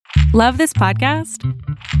Love this podcast?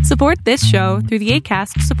 Support this show through the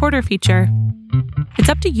Acast supporter feature. It's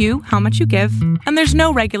up to you how much you give, and there's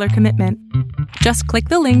no regular commitment. Just click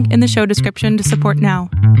the link in the show description to support now.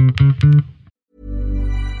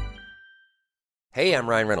 Hey, I'm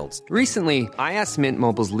Ryan Reynolds. Recently, I asked Mint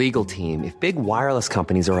Mobile's legal team if big wireless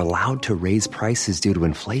companies are allowed to raise prices due to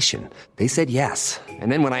inflation. They said yes.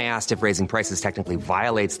 And then when I asked if raising prices technically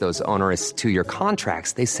violates those onerous two-year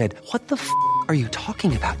contracts, they said, "What the f*** are you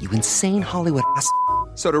talking about, you insane Hollywood ass?"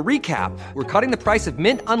 So to recap, we're cutting the price of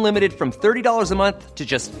Mint Unlimited from $30 a month to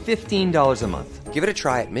just $15 a month. Give it a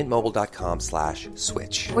try at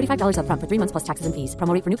mintmobile.com/switch. $45 up front for 3 months plus taxes and fees.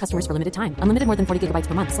 Promo rate for new customers for limited time. Unlimited more than 40 gigabytes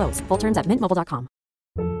per month. Slows full terms at mintmobile.com.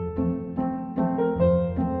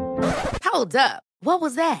 Hold up. What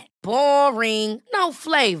was that? Boring. No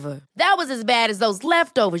flavor. That was as bad as those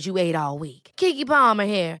leftovers you ate all week. Keke Palmer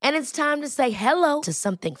here. And it's time to say hello to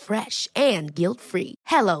something fresh and guilt-free.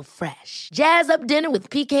 Hello Fresh. Jazz up dinner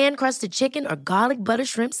with pecan-crusted chicken or garlic butter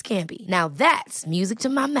shrimp scampi. Now that's music to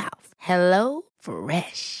my mouth. Hello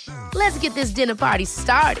Fresh. Let's get this dinner party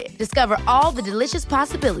started. Discover all the delicious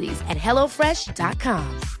possibilities at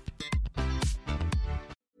hellofresh.com.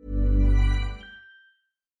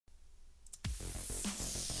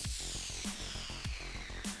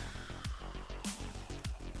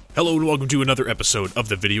 Hello and welcome to another episode of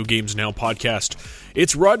the Video Games Now podcast.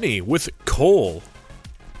 It's Rodney with Cole.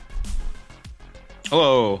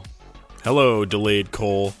 Hello. Hello, delayed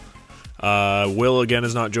Cole. Will again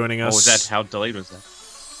is not joining us. Oh, was that how delayed was that?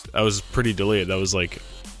 That was pretty delayed. That was like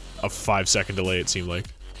a 5-second delay, it seemed like.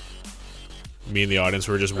 Me and the audience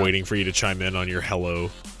were just waiting for you to chime in on your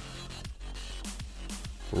hello.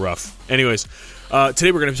 Rough. Anyways,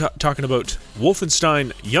 today we're going to be talking about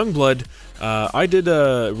Wolfenstein Youngblood. I did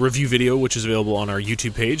a review video, which is available on our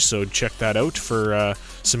YouTube page, so check that out for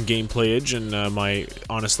some gameplayage and my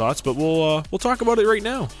honest thoughts. But we'll talk about it right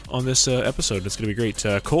now on this episode. It's going to be great.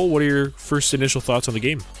 Cole, what are your first initial thoughts on the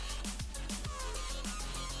game?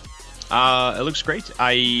 It looks great.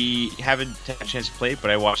 I haven't had a chance to play it, but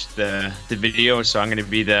I watched the video, so I'm going to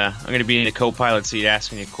be in the co-pilot seat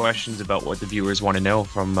asking you questions about what the viewers want to know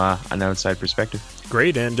from an outside perspective.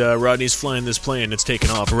 Great, and Rodney's flying this plane. It's taking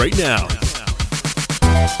off right now.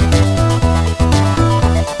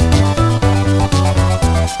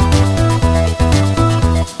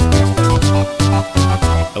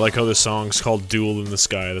 I like how this song's called Duel in the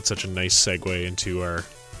Sky. That's such a nice segue into our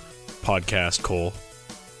podcast, Cole.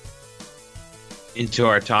 Into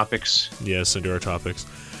our topics. Yes, into our topics.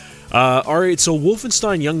 Alright, so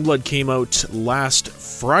Wolfenstein Youngblood came out last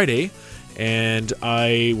Friday, and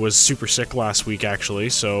I was super sick last week, actually,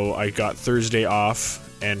 so I got Thursday off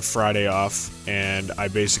and Friday off, and I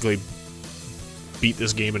basically beat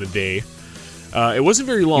this game in a day. It wasn't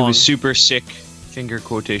very long. He was super sick, finger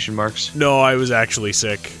quotation marks. No, I was actually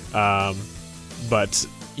sick, but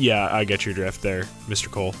yeah, I get your drift there,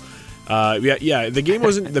 Mr. Cole. Yeah. The game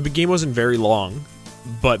wasn't very long,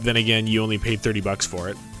 but then again, you only paid $30 for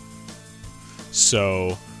it,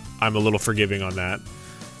 so I'm a little forgiving on that.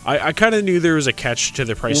 I kind of knew there was a catch to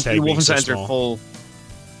the price tag being so small. Wolfenstein's are full.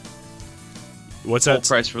 What's full that?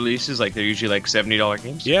 Price releases, like they're usually like $70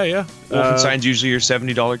 games. Yeah. Wolfenstein's usually your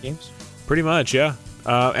 $70 games. Pretty much, yeah.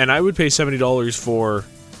 And I would pay $70 for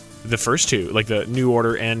the first two, like the New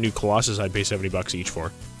Order and New Colossus. I'd pay $70 each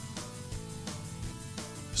for.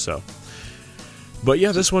 So, but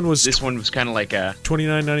yeah, this one was kind of like a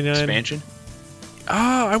 $29.99 expansion.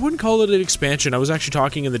 I wouldn't call it an expansion. I was actually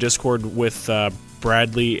talking in the Discord with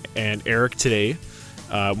Bradley and Eric today,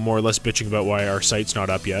 more or less bitching about why our site's not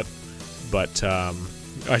up yet. But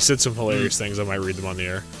I said some hilarious things. I might read them on the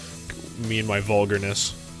air. Me and my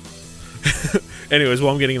vulgarness. Anyways,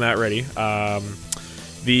 while I'm getting that ready,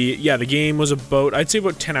 the game was I'd say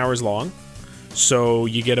about 10 hours long. So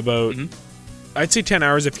you get about, I'd say 10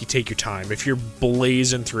 hours if you take your time. If you're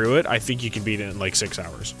blazing through it, I think you can beat it in like 6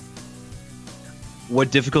 hours. What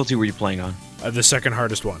difficulty were you playing on? The second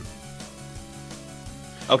hardest one.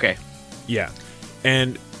 Okay. Yeah.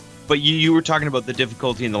 But you were talking about the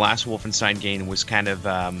difficulty in the last Wolfenstein game was kind of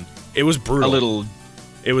it was brutal. A little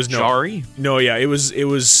jarry? No, yeah, it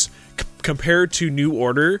was compared to New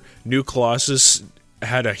Order, New Colossus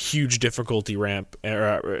had a huge difficulty ramp.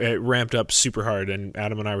 It ramped up super hard, and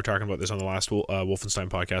Adam and I were talking about this on the last Wolfenstein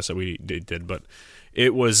podcast that we did, but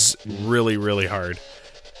it was really, really hard.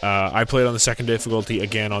 I played on the second difficulty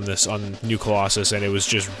again on New Colossus, and it was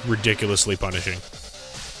just ridiculously punishing.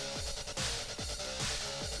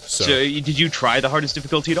 So did you try the hardest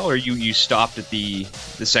difficulty at all, or you stopped at the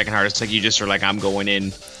second hardest? Like you just are like, I'm going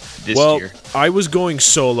in this year? I was going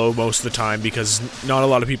solo most of the time because not a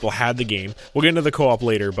lot of people had the game. We'll get into the co-op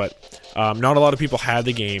later, but not a lot of people had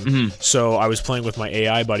the game, so I was playing with my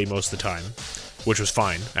AI buddy most of the time, which was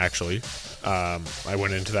fine, actually. I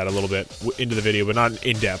went into that a little bit into the video, but not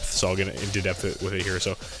in depth, so I'll get into depth with it here.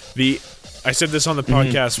 So I said this on the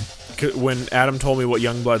podcast when Adam told me what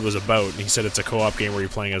Youngblood was about, and he said it's a co-op game where you're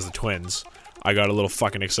playing as the twins. I got a little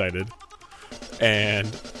fucking excited. And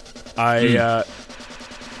I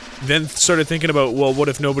then started thinking about, well, what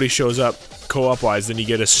if nobody shows up co-op-wise? Then you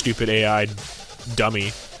get a stupid AI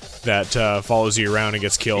dummy that follows you around and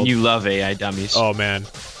gets killed. And you love AI dummies. Oh, man.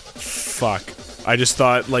 Fuck. I just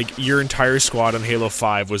thought, like, your entire squad on Halo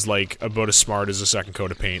 5 was, like, about as smart as a second coat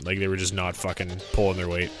of paint. Like, they were just not fucking pulling their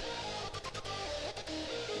weight.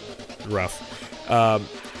 Rough.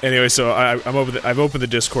 Anyway, so I've opened the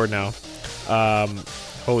Discord now.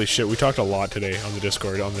 Holy shit, we talked a lot today on the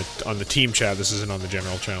Discord, on the team chat. This isn't on the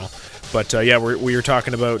general channel. But, yeah, we were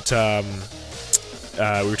talking about...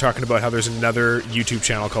 we were talking about how there's another YouTube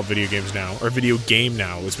channel called Video Games Now, or Video Game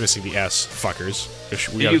Now. It's missing the S, fuckers.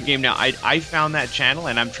 Video Game Now. I found that channel,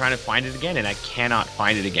 and I'm trying to find it again, and I cannot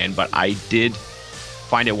find it again, but I did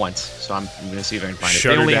find it once, so I'm going to see if I can find it.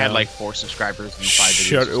 They only had like 4 subscribers and 5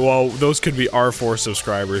 videos. Well, those could be our 4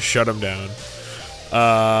 subscribers. Shut them down.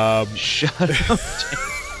 Shut them down.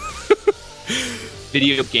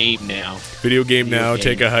 Video Game Now. Video Game Now.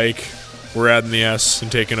 Take a hike. We're adding the S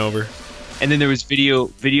and taking over. And then there was Video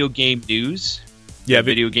Game News. Yeah,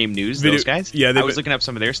 Video Game News. Those guys. Yeah, I was looking up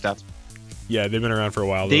some of their stuff. Yeah, they've been around for a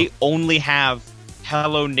while. They only have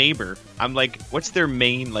Hello Neighbor. I'm like, what's their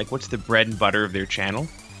main? Like, what's the bread and butter of their channel?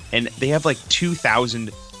 And they have like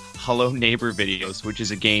 2,000 Hello Neighbor videos, which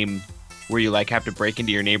is a game where you like have to break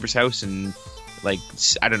into your neighbor's house and like,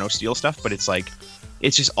 I don't know, steal stuff. But it's like,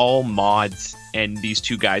 it's just all mods and these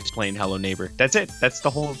 2 guys playing Hello Neighbor. That's it. That's the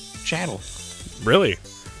whole channel. Really?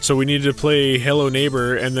 So we need to play Hello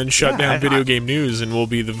Neighbor and then shut down Video Game News, and we'll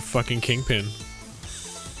be the fucking kingpin.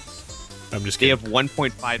 I'm just kidding. They have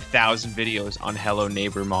 1.5 thousand videos on Hello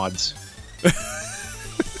Neighbor mods.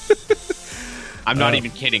 I'm not even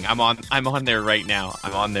kidding. I'm on there right now.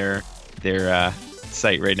 I'm on their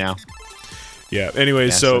site right now. Yeah.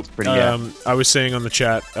 Anyways, so it's pretty, I was saying on the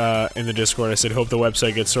chat in the Discord, I said, hope the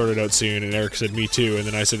website gets sorted out soon, and Eric said, me too. And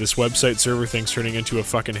then I said, this website server thing's turning into a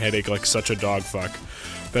fucking headache like such a dog fuck.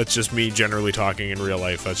 That's just me generally talking in real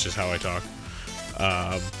life. That's just how I talk.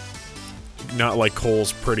 Not like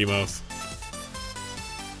Cole's pretty mouth.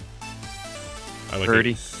 I like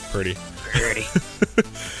Pretty. Pretty.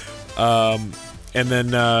 And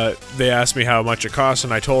then they asked me how much it costs,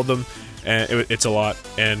 and I told them, and it's a lot.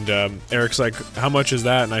 And Eric's like, how much is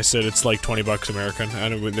that? And I said, it's like $20 American.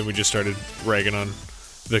 And then we just started ragging on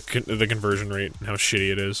the conversion rate and how shitty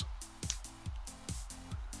it is.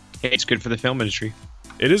 It's good for the film industry.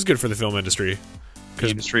 It is good for the film industry. The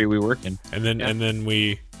industry we work in. And then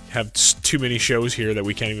we have too many shows here that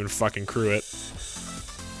we can't even fucking crew it.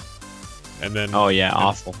 And then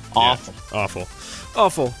awful.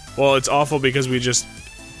 Well, it's awful because we just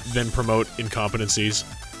then promote incompetencies.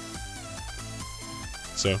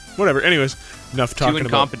 So whatever. Anyways, enough talking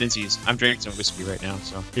about 2 incompetencies. I'm drinking some whiskey right now.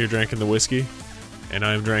 So you're drinking the whiskey, and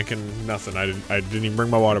I'm drinking nothing. I didn't even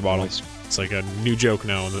bring my water bottle. It's like a new joke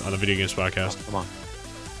now on the Video Games Podcast. Oh, come on.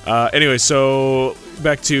 Anyway, so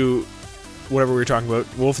back to whatever we were talking about,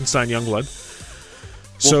 Wolfenstein Youngblood.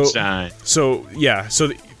 So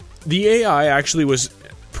the AI actually was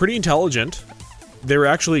pretty intelligent. They were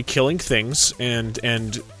actually killing things, and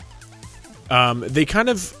they kind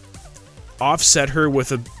of offset her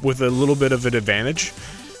with a little bit of an advantage,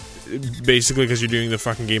 basically because you're doing the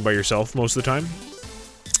fucking game by yourself most of the time.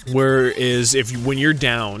 Whereas when you're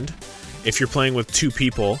downed, if you're playing with 2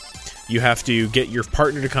 people, you have to get your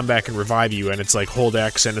partner to come back and revive you, and it's like hold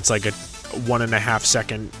X, and it's like a 1.5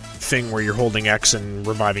 second thing where you're holding X and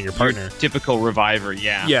reviving your partner. Typical reviver,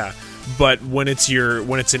 yeah. Yeah, but when it's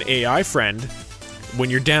an AI friend, when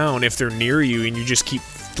you're down, if they're near you and you just keep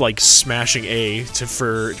like smashing A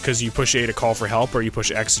because you push A to call for help, or you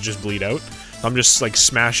push X to just bleed out. I'm just like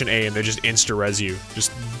smashing A and they just insta-res you.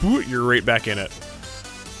 Just boot, you're right back in it,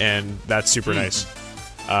 and that's super nice.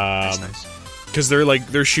 That's nice. Because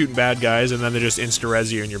they're shooting bad guys, and then they just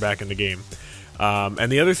insta-res you, and you're back in the game. And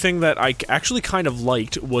the other thing that I actually kind of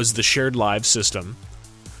liked was the shared lives system.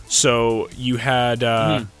 So you had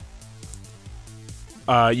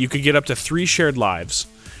you could get up to 3 shared lives.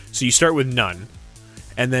 So you start with none,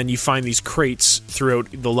 and then you find these crates throughout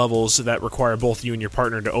the levels that require both you and your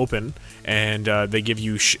partner to open, and they give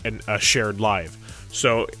you a shared live.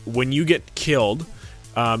 So when you get killed,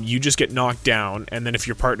 you just get knocked down, and then if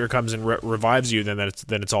your partner comes and revives you, then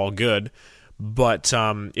it's all good. But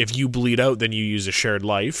if you bleed out, then you use a shared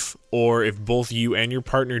life, or if both you and your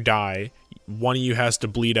partner die, one of you has to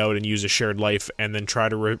bleed out and use a shared life, and then try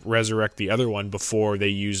to resurrect the other one before they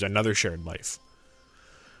use another shared life.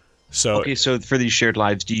 So for these shared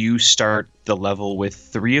lives, do you start the level with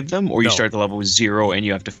 3 of them, or you start the level with 0 and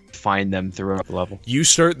you have to find them throughout the level? You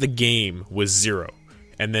start the game with 0,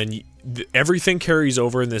 and then everything carries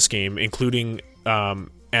over in this game, including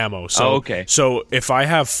ammo. So, So if I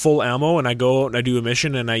have full ammo and I go out and I do a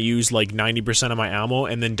mission and I use like 90% of my ammo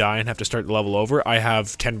and then die and have to start the level over, I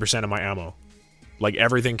have 10% of my ammo. Like,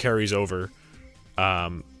 everything carries over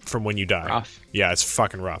from when you die. Rough. Yeah, it's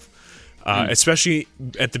fucking rough. Especially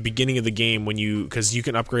at the beginning of the game because you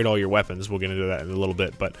can upgrade all your weapons. We'll get into that in a little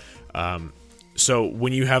bit, but so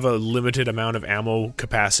when you have a limited amount of ammo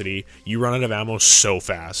capacity, you run out of ammo so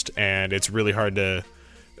fast, and it's really hard to.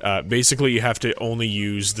 Basically, you have to only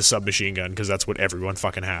use the submachine gun because that's what everyone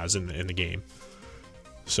fucking has in the game.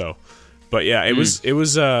 So, but yeah, it was.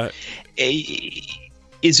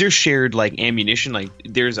 Is there shared like ammunition? Like,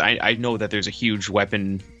 I know that there's a huge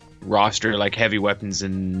weapon roster, like heavy weapons,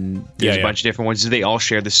 and there's a bunch of different ones. Do they all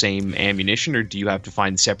share the same ammunition, or do you have to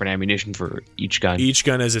find separate ammunition for each gun? Each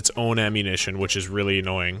gun has its own ammunition, which is really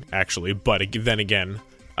annoying, actually. But then again,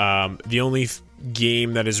 the only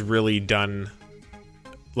game that has really done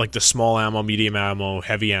like the small ammo, medium ammo,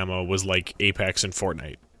 heavy ammo was like Apex and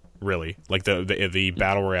Fortnite. Really, like the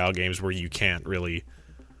battle royale games where you can't really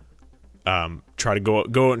try to go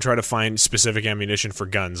out and try to find specific ammunition for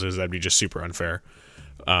guns, because that'd be just super unfair.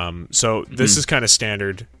 So this is kind of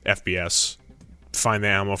standard FPS. Find the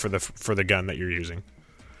ammo for the gun that you're using,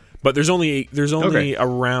 but there's only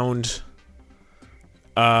around.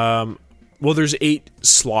 Well, there's 8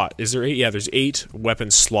 slot. Is there 8? Yeah, there's 8 weapon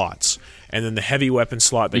slots, and then the heavy weapon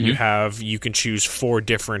slot that you have, you can choose 4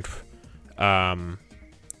 different.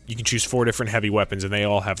 You can choose 4 different heavy weapons, and they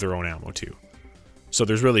all have their own ammo too. So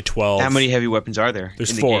there's really 12. How many heavy weapons are there?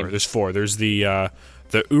 There's 4. There's 4. There's the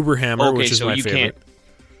Uberhammer, which is my favorite.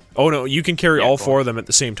 Oh no, you can carry all 4 of them at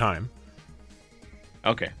the same time.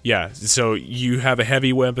 Okay. Yeah, so you have a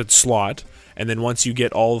heavy weapon slot, and then once you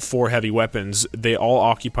get all 4 heavy weapons, they all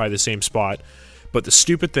occupy the same spot. But the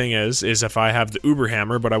stupid thing is if I have the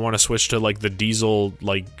Uberhammer, but I want to switch to like the diesel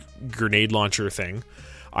like grenade launcher thing,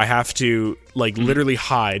 I have to like literally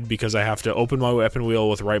hide, because I have to open my weapon wheel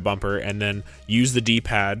with right bumper and then use the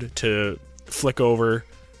D-pad to flick over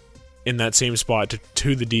in that same spot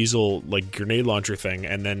to the diesel like grenade launcher thing,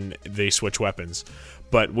 and then they switch weapons.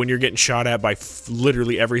 But when you're getting shot at by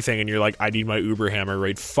literally everything and you're like, I need my Uberhammer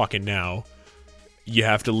right fucking now, you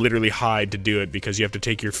have to literally hide to do it, because you have to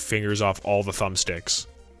take your fingers off all the thumbsticks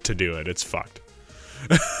to do it. It's fucked.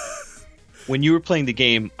 When you were playing the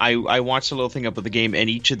game, I watched a little thing about the game, and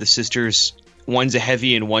each of the sisters, one's a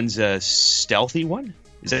heavy and one's a stealthy one.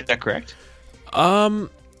 Is that correct?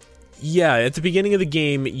 Yeah, at the beginning of the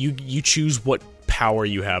game, you choose what power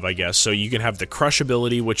you have, I guess. So you can have the crush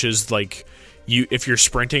ability, which is like, if you're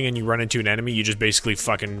sprinting and you run into an enemy, you just basically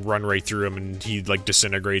fucking run right through him and he like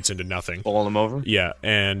disintegrates into nothing. Bowl him over? Yeah,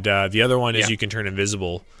 and the other one is you can turn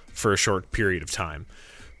invisible for a short period of time.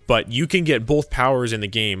 But you can get both powers in the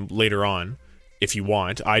game later on if you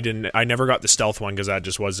want. I never got the stealth one because that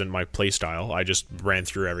just wasn't my playstyle. I just ran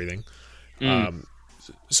through everything.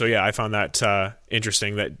 So yeah, I found that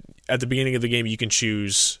interesting that at the beginning of the game you can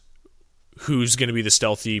choose who's going to be the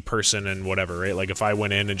stealthy person and whatever, right? Like if I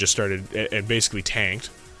went in and just started and basically tanked,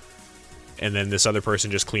 and then this other person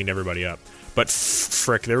just cleaned everybody up. But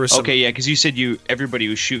frick, there was some... Okay, yeah, because you said everybody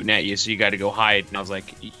was shooting at you, so you got to go hide. And I was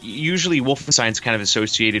like, usually Wolfenstein's kind of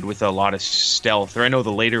associated with a lot of stealth, or I know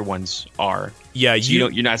the later ones are. Yeah, so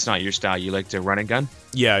that's not your style. You like to run and gun?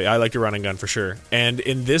 Yeah, I like to run and gun for sure. And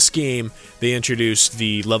in this game, they introduced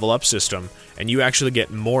the level up system, and you actually get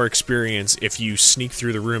more experience if you sneak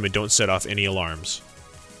through the room and don't set off any alarms.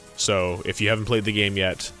 So if you haven't played the game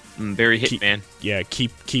yet, very Hitman. Yeah,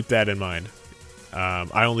 keep that in mind.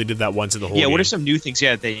 I only did that once in the whole game. Yeah, what are some new things?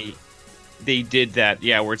 Yeah, they did that.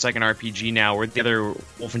 Yeah, where it's like an RPG now, where the other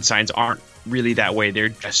Wolfensteins aren't really that way. They're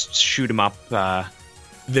just shoot 'em up.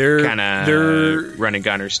 They're kind of run and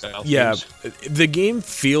gunner style. Yeah, things. The game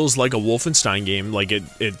feels like a Wolfenstein game. Like it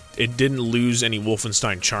didn't lose any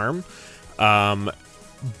Wolfenstein charm,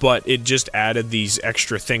 but it just added these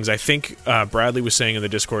extra things. I think Bradley was saying in the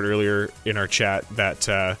Discord earlier in our chat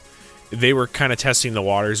that they were kind of testing the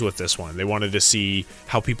waters with this one. They wanted to see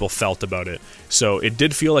how people felt about it. So it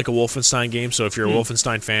did feel like a Wolfenstein game. So if you're a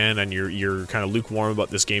Wolfenstein fan and you're kind of lukewarm about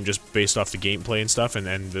this game just based off the gameplay and stuff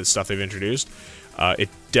and the stuff they've introduced, it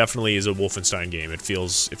definitely is a Wolfenstein game. It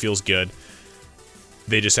feels good.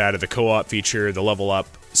 They just added the co-op feature, the level up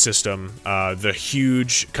system, the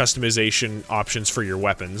huge customization options for your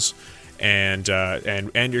weapons, and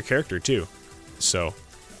your character too. So,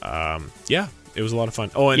 yeah, it was a lot of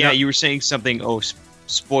fun. Oh, and you were saying something. Oh,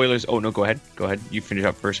 spoilers. Oh no, go ahead. You finish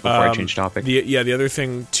up first before I change topic. The other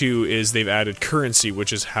thing too is they've added currency,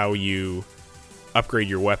 which is how you upgrade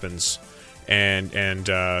your weapons, and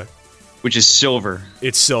which is silver.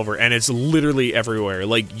 It's silver, and it's literally everywhere.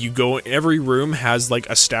 Like, you go, every room has like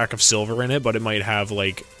a stack of silver in it, but it might have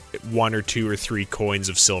like 1 or 2 or 3 coins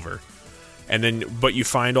of silver. And then, but you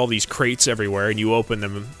find all these crates everywhere, and you open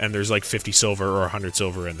them, and there's like 50 silver or 100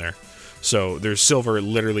 silver in there. So there's silver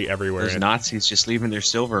literally everywhere. Those Nazis just leaving their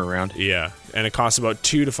silver around. Yeah, and it costs about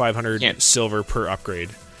 200 to 500 silver per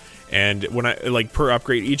upgrade. And when per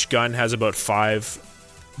upgrade, each gun has about 5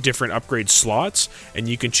 different upgrade slots, and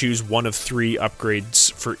you can choose one of 3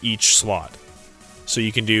 upgrades for each slot. So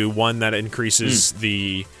you can do one that increases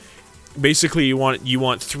the... Basically, you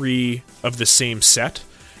want 3 of the same set,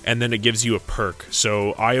 and then it gives you a perk.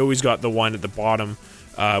 So I always got the one at the bottom,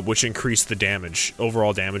 which increased the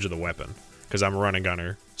overall damage of the weapon, because I'm a running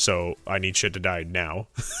gunner, so I need shit to die now.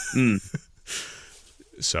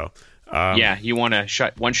 So... you want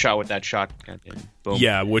one shot with that shotgun. And boom.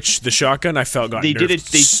 Yeah, which the shotgun I felt got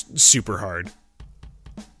nerfed super hard.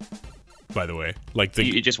 By the way,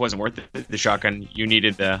 it just wasn't worth it. The shotgun, you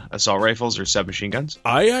needed the assault rifles or submachine guns.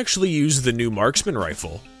 I actually used the new marksman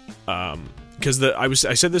rifle, because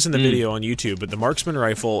I said this in the video on YouTube, but the marksman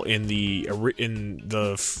rifle in the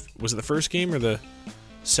was it the first game or the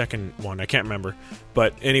second one? I can't remember.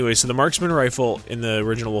 But anyway, so the marksman rifle in the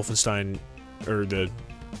original Wolfenstein, or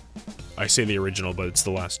I say the original, but it's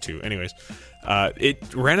the last 2. Anyways,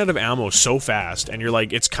 it ran out of ammo so fast, and you're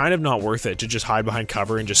like, it's kind of not worth it to just hide behind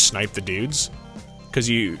cover and just snipe the dudes. Because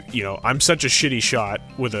I'm such a shitty shot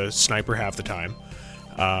with a sniper half the time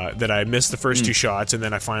that I missed the first 2 shots, and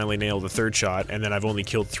then I finally nailed the 3rd shot, and then I've only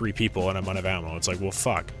killed 3 people, and I'm out of ammo. It's like, well,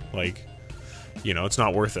 fuck. Like, it's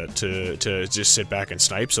not worth it to just sit back and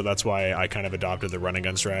snipe, so that's why I kind of adopted the run and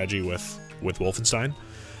gun strategy with Wolfenstein.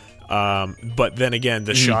 But then again,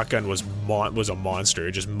 the shotgun was a monster.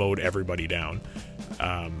 It just mowed everybody down.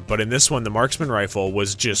 But in this one, the marksman rifle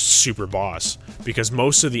was just super boss, because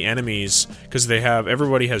most of the enemies, because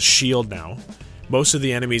everybody has shield now, most of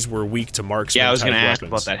the enemies were weak to marksman. Yeah, I was going to ask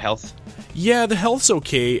about that health. Yeah, the health's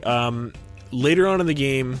okay. Later on in the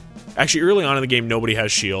game, actually early on in the game, nobody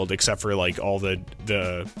has shield except for like all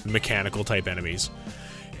the mechanical type enemies.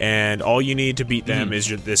 And all you need to beat them is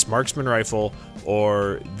this marksman rifle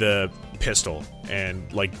or the pistol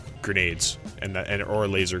and like grenades or a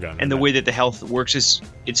laser gun. And the way that the health works is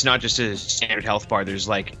it's not just a standard health bar. There's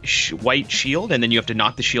like white shield, and then you have to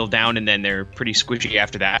knock the shield down, and then they're pretty squishy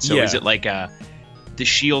after that. So is it like the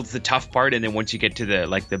shield's the tough part, and then once you get to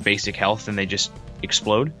the basic health, then they just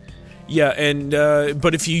explode? Yeah, and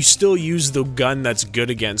but if you still use the gun that's good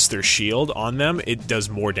against their shield on them, it does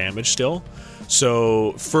more damage still.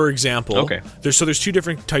 So, for example, there's 2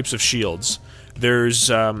 different types of shields. There's,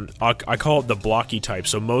 I call it the blocky type.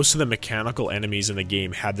 So most of the mechanical enemies in the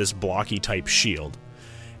game had this blocky type shield.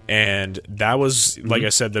 And that was, like I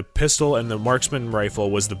said, the pistol and the marksman rifle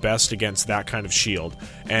was the best against that kind of shield.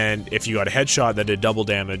 And if you got a headshot, that did double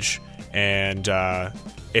damage. And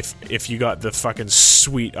if you got the fucking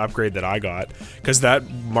sweet upgrade that I got, because that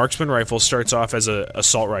marksman rifle starts off as a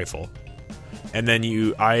assault rifle. And then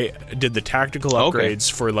I did the tactical upgrades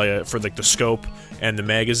for the scope and the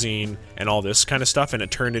magazine and all this kind of stuff, and it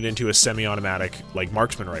turned it into a semi-automatic like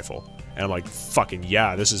marksman rifle. And I'm like, fucking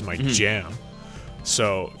yeah, this is my jam.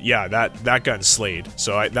 So yeah, that gun slayed.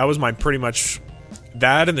 So that was my pretty much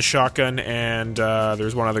that and the shotgun, and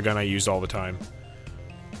there's one other gun I used all the time.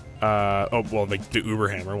 The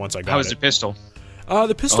Uberhammer once I got it. How was the pistol?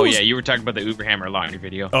 The pistol. Oh yeah, you were talking about the Uberhammer a lot in your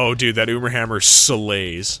video. Oh dude, that Uberhammer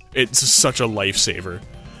slays. It's such a lifesaver.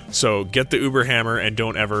 So get the Uberhammer and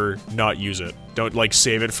don't ever not use it. Don't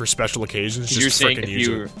save it for special occasions. Just freaking use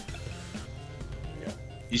it.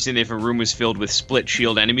 You saying if a room was filled with split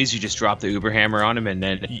shield enemies, you just drop the Uberhammer on them and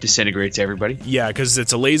then it disintegrates everybody? Yeah, because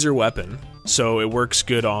it's a laser weapon, so it works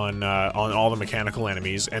good on all the mechanical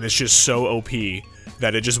enemies, and it's just so OP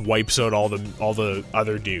that it just wipes out all the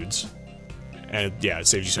other dudes. And yeah, it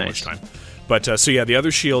saves you so much time. But the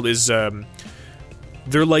other shield is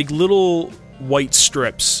they're like little white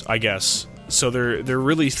strips, I guess. So they're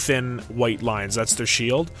really thin white lines. That's their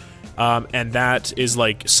shield. And that is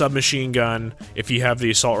like submachine gun. If you have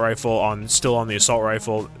the assault rifle still on the assault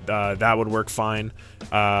rifle, that would work fine.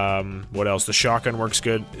 What else? The shotgun works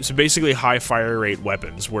good. So basically, high fire rate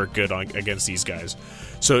weapons work good against these guys.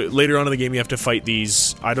 So later on in the game, you have to fight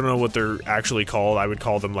these. I don't know what they're actually called. I would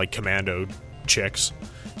call them like commando chicks.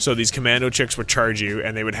 So these commando chicks would charge you,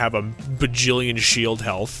 and they would have a bajillion shield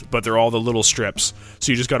health, but they're all the little strips.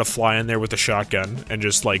 So you just got to fly in there with a shotgun and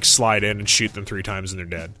just like slide in and shoot them 3 times, and they're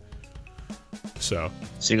dead. So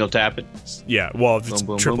single tap it. Yeah, well, it's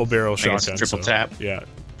boom, triple boom. barrel shotgun. Triple tap. Yeah,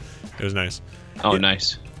 it was nice. Oh,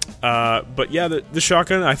 nice. But yeah, the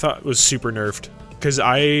shotgun I thought was super nerfed because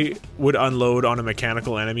I would unload on a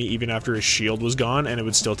mechanical enemy even after his shield was gone, and it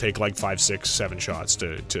would still take like 5, 6, 7 shots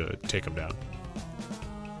to take him down.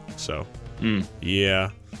 So, yeah.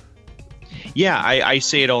 Yeah, I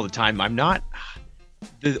say it all the time. I'm not...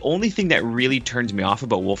 The only thing that really turns me off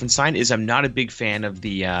about Wolfenstein is I'm not a big fan of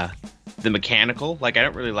the mechanical. Like, I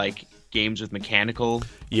don't really like games with mechanical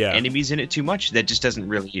enemies in it too much. That just doesn't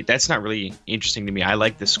really... That's not really interesting to me. I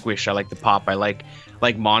like the squish. I like the pop. I like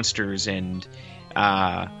monsters and...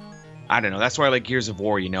 I don't know. That's why I like Gears of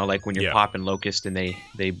War, you know? Like, when you're popping Locust and they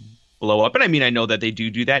blow up. And I mean, I know that they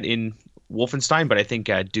do that in Wolfenstein, but I think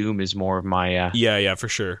Doom is more of my... yeah, for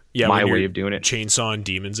sure. Yeah, my way of doing it. Chainsawing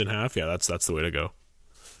demons in half. Yeah, that's the way to go.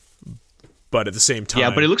 But at the same time...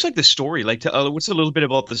 Yeah, but it looks like the story. Like, what's a little bit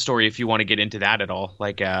about the story if you want to get into that at all?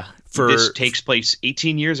 Like, this takes place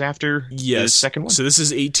 18 years after the second one? So this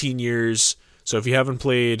is 18 years. So if you haven't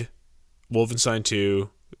played Wolfenstein 2,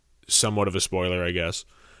 somewhat of a spoiler, I guess.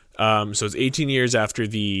 So it's 18 years after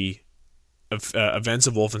the events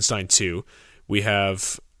of Wolfenstein 2. We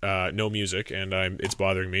have no music, and it's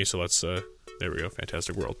bothering me, so let's... there we go.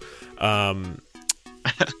 Fantastic world.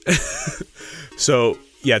 So...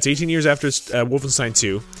 Yeah, it's 18 years after Wolfenstein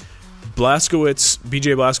 2.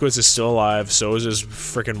 BJ Blazkowicz is still alive. So is his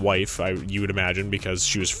freaking wife, you would imagine, because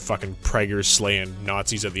she was fucking Prager slaying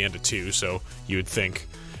Nazis at the end of 2. So you would think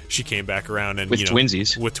she came back around and with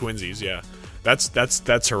twinsies. With twinsies, yeah.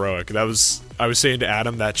 That's heroic. I was saying to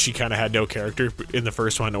Adam that she kind of had no character in the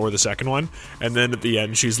first one or the second one, and then at the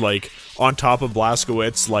end she's like on top of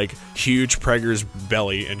Blazkowicz, like huge Prager's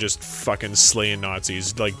belly, and just fucking slaying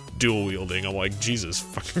Nazis, like dual wielding. I'm like, Jesus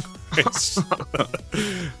fucking Christ.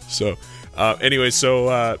 So, anyway,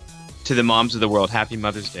 so to the moms of the world, happy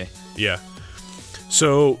Mother's Day. Yeah.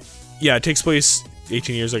 So, yeah, it takes place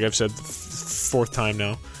 18 years, like I've said, 4th time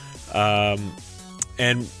now.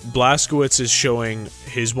 And Blazkowicz is showing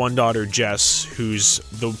his one daughter, Jess, who's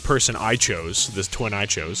the person I chose, this twin I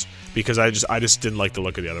chose, because I just didn't like the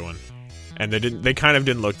look of the other one. And they kind of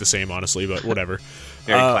didn't look the same, honestly, but whatever.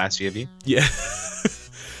 Very classy of you. Yeah.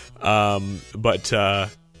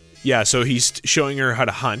 Yeah, so he's showing her how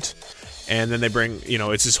to hunt, and then they bring,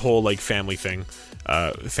 it's this whole like family thing,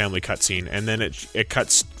 family cutscene, and then it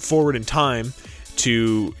cuts forward in time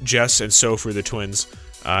to Jess and Sophie, the twins,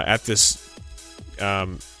 at this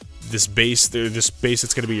base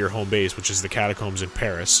that's going to be your home base, which is the catacombs in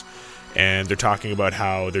Paris, and they're talking about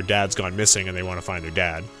how their dad's gone missing and they want to find their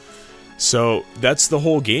dad. So that's the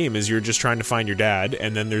whole game, is you're just trying to find your dad,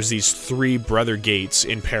 and then there's these 3 brother gates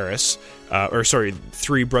in Paris,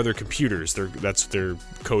 3 brother computers. That's their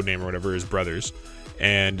code name or whatever, is brothers,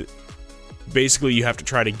 and basically you have to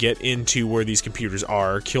try to get into where these computers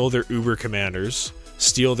are, kill their Uber commanders,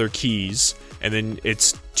 steal their keys, and then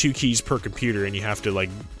it's 2 keys per computer, and you have to,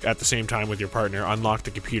 like, at the same time with your partner, unlock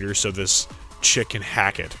the computer so this chick can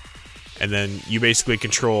hack it. And then you basically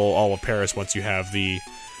control all of Paris once you have these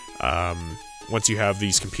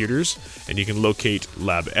computers, and you can locate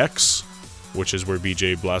Lab X, which is where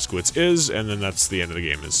BJ Blazkowicz is, and then that's the end of the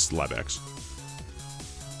game, is Lab X.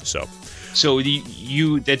 So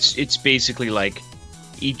it's basically like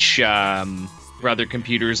each brother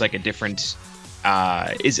computer is like a different...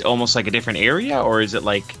 is it almost like a different area, or is it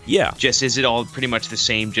like is it all pretty much the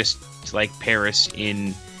same, just like Paris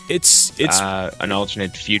in it's an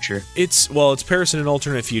alternate future? It's Paris in an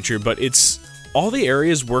alternate future, but it's all the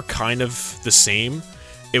areas were kind of the same.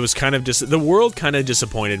 It was kind of the world kind of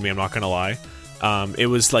disappointed me, I'm not gonna lie. It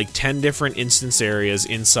was like 10 different instance areas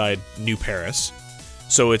inside New Paris,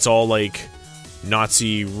 so it's all like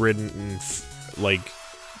Nazi ridden like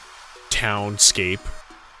townscape,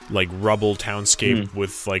 like rubble townscape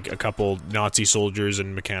with like a couple Nazi soldiers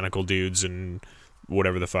and mechanical dudes and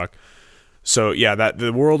whatever the fuck. So yeah, that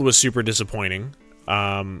the world was super disappointing.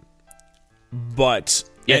 But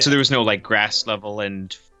so there was no like grass level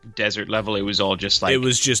and desert level. It was all just like it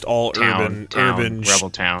was just all urban rebel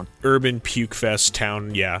town, urban puke fest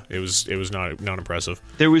town. Yeah, it was not impressive.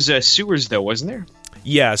 There was sewers though, wasn't there?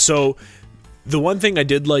 Yeah. So the one thing I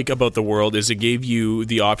did like about the world is it gave you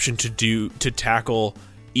the option to tackle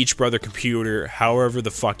each brother computer however the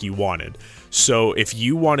fuck you wanted. So if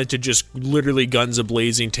you wanted to just literally guns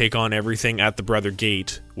a-blazing take on everything at the brother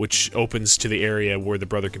gate, which opens to the area where the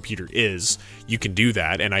brother computer is, you can do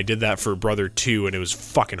that. And I did that for brother 2, and it was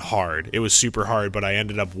fucking hard. It was super hard, but I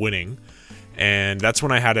ended up winning. And that's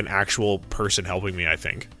when I had an actual person helping me, I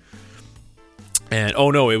think. And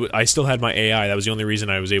I still had my AI. That was the only reason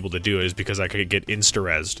I was able to do it, is because I could get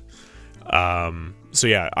insta-rezzed. So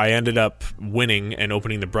yeah, I ended up winning and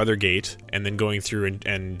opening the brother gate, and then going through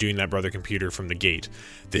and doing that brother computer from the gate.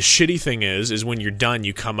 The shitty thing is when you're done,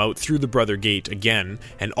 you come out through the brother gate again,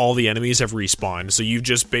 and all the enemies have respawned. So you've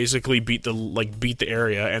just basically beat the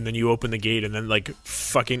area, and then you open the gate, and then like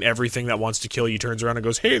fucking everything that wants to kill you turns around and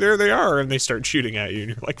goes, "Hey, there they are," and they start shooting at you, and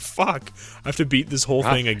you're like, "Fuck, I have to beat this whole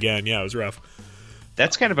thing again." Yeah, it was rough.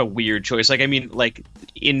 That's kind of a weird choice. Like, I mean, like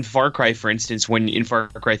in Far Cry, for instance, in Far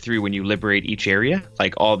Cry 3, when you liberate each area,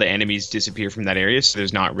 like all the enemies disappear from that area. So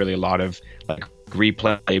there's not really a lot of like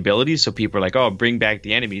replayability. So people are like, "Oh, bring back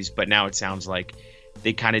the enemies." But now it sounds like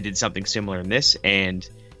they kind of did something similar in this. And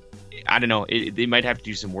I don't know, they might have to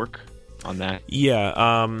do some work on that.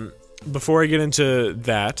 Yeah. Before I get into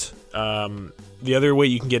that, the other way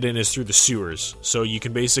you can get in is through the sewers. So you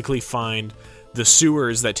can basically find the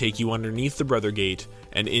sewers that take you underneath the brother gate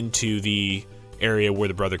and into the area where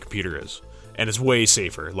the brother computer is. And it's way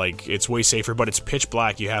safer. Like, it's way safer, but it's pitch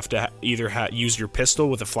black. You have to either use your pistol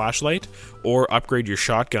with a flashlight or upgrade your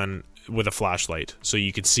shotgun with a flashlight so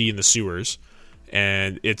you can see in the sewers.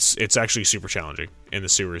 And it's actually super challenging in the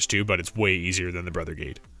sewers too, but it's way easier than the brother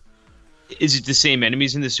gate. Is it the same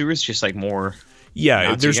enemies in the sewers, just like more?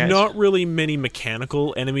 Yeah, there's not really many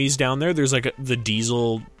mechanical enemies down there. There's like the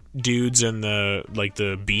diesel dudes and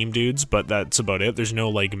the beam dudes, but that's about it. There's no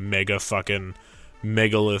like mega fucking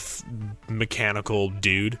megalith mechanical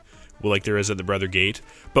dude like there is at the brother gate.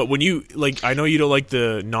 But when you like, I know you don't like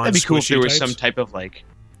the non-squishy. That'd be cool if there was types. some type of like.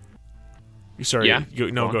 Sorry, yeah. Go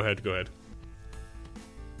ahead.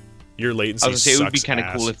 Your latency. I was gonna say it would be kind of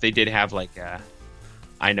ass. cool if they did have like a.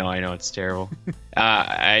 I know, it's terrible.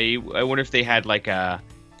 I wonder if they had like a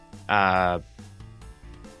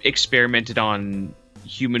experimented on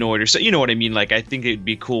humanoid or so, you know what I mean? Like, I think it'd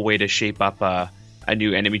be a cool way to shape up a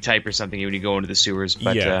new enemy type or something when you go into the sewers.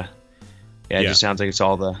 But it just sounds like it's a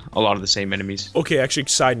lot of the same enemies. Okay, actually,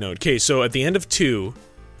 side note. Okay, so at the end of 2,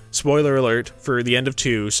 spoiler alert for the end of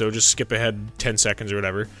 2, so just skip ahead 10 seconds or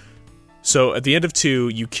whatever. So at the end of 2,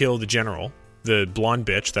 you kill the general, the blonde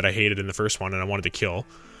bitch that I hated in the first one and I wanted to kill.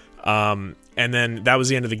 And then that was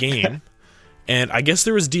the end of the game. And I guess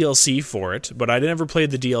there was DLC for it, but I never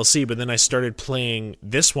played the DLC. But then I started playing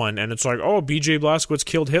this one, and it's like, oh, BJ Blazkowicz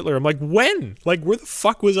killed Hitler. I'm like, when? Like, where the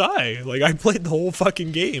fuck was I? Like, I played the whole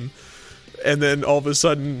fucking game. And then all of a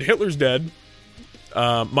sudden, Hitler's dead.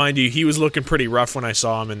 Mind you, he was looking pretty rough when I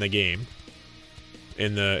saw him in the game.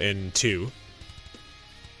 In 2.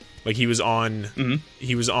 Like, he was on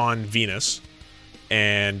Venus,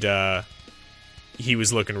 and he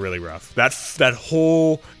was looking really rough. That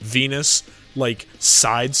whole Venus like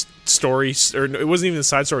side story, or it wasn't even the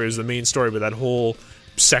side story, it was the main story, but that whole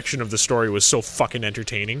section of the story was so fucking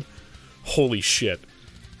entertaining. Holy shit.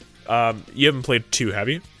 You haven't played 2, have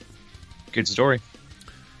you? Good story.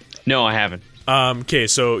 No, I haven't. Okay,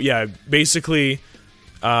 so yeah, basically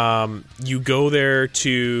you go there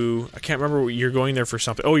to, I can't remember, you're going there for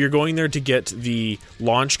something. Oh, you're going there to get the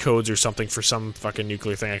launch codes or something for some fucking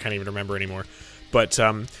nuclear thing. I can't even remember anymore. But,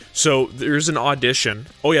 so there's an audition.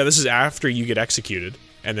 Oh yeah, this is after you get executed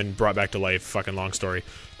and then brought back to life. Fucking long story.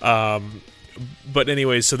 But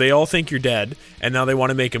anyways, so they all think you're dead, and now they want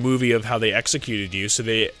to make a movie of how they executed you. So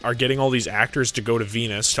they are getting all these actors to go to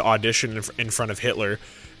Venus to audition in front of Hitler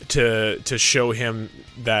to show him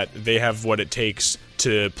that they have what it takes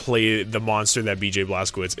to play the monster that BJ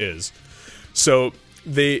Blazkowicz is. So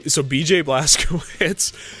BJ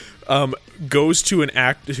Blazkowicz goes to an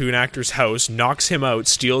actor's house, knocks him out,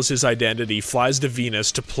 steals his identity, flies to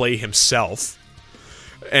Venus to play himself,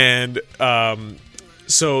 and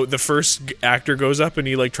so the first actor goes up and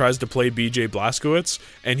he like tries to play BJ Blazkowicz,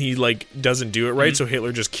 and he like doesn't do it right, so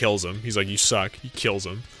Hitler just kills him. He's like, "You suck." He kills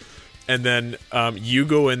him. And then you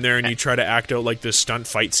go in there and you try to act out like this stunt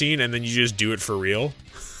fight scene, and then you just do it for real.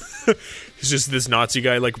 He's just this Nazi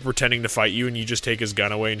guy like pretending to fight you, and you just take his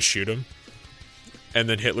gun away and shoot him. And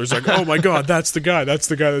then Hitler's like, "Oh my god, that's the guy that's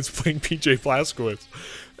playing BJ Blazkowicz."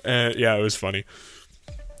 And yeah, it was funny.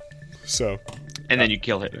 So And then you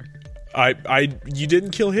kill Hitler. You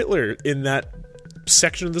didn't kill Hitler in that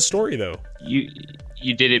section of the story, though.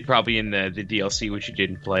 You did it probably in the DLC, which you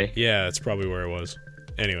didn't play. Yeah, that's probably where it was.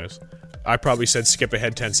 Anyways, I probably said skip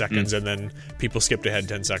ahead 10 seconds, and then people skipped ahead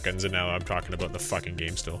 10 seconds, and now I'm talking about the fucking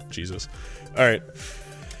game still. Jesus. All right.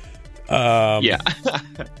 Yeah.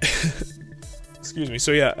 Excuse me.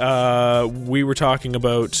 So yeah, we were talking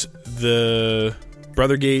about the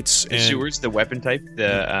brother gates and sewers, the weapon type,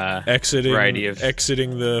 the exiting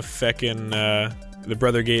the feckin' the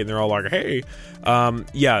brother gate, and they're all like, hey.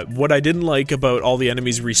 Yeah, what I didn't like about all the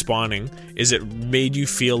enemies respawning is it made you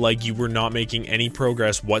feel like you were not making any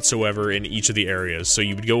progress whatsoever in each of the areas. So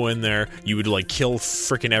you would go in there, you would like kill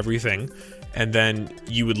frickin' everything, and then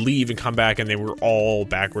you would leave and come back and they were all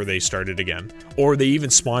back where they started again. Or they even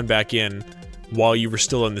spawned back in while you were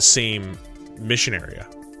still in the same mission area.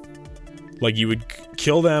 Like you would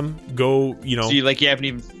kill them, go, you know... So you haven't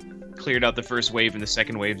even cleared out the first wave and the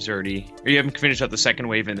second wave's already... Or you haven't finished out the second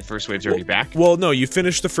wave and the first wave's already back? Well, no, you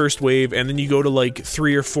finish the first wave and then you go to like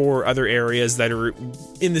 3 or 4 other areas that are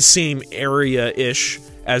in the same area-ish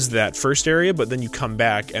as that first area, but then you come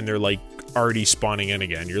back and they're like already spawning in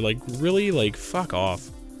again. You're like, really? Like, fuck off.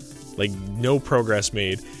 Like, no progress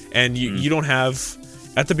made. And you don't have...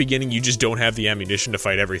 At the beginning, you just don't have the ammunition to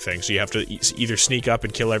fight everything, so you have to either sneak up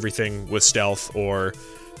and kill everything with stealth, or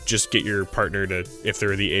just get your partner to, if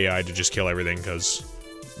they're the AI, to just kill everything, because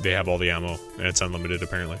they have all the ammo, and it's unlimited,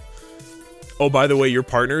 apparently. Oh, by the way, your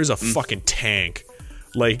partner is a fucking tank.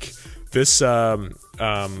 Like, this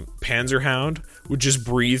Panzerhound would just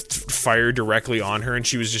breathe fire directly on her, and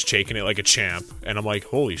she was just shaking it like a champ, and I'm like,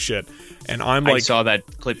 holy shit. And I'm like... I saw that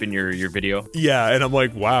clip in your video. Yeah, and I'm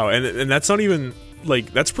like, wow, and that's not even...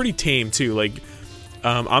 Like, that's pretty tame, too. Like,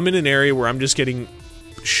 I'm in an area where I'm just getting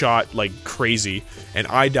shot like crazy, and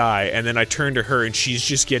I die, and then I turn to her, and she's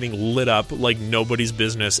just getting lit up like nobody's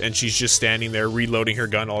business, and she's just standing there reloading her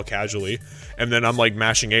gun all casually, and then I'm like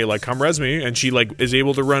mashing A, like, come res me, and she like is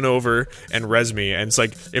able to run over and res me, and it's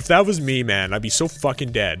like, if that was me, man, I'd be so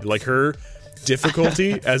fucking dead. Like, her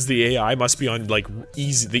difficulty as the AI must be on like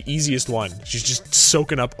the easiest one. She's just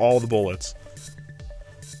soaking up all the bullets.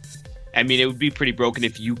 I mean, it would be pretty broken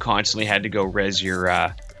if you constantly had to go res your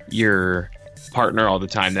partner all the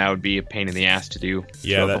time. That would be a pain in the ass to do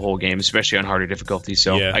throughout the whole game, especially on harder difficulty.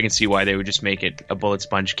 So I can see why they would just make it a bullet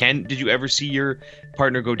sponge. Did you ever see your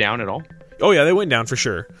partner go down at all? Oh yeah, they went down for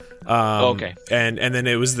sure. Okay. And then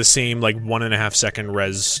it was the same like 1.5 second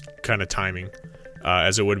res kind of timing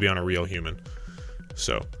as it would be on a real human.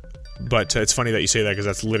 So, but it's funny that you say that, because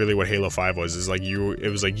that's literally what Halo 5 was. Is like you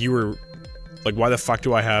were. Like, why the fuck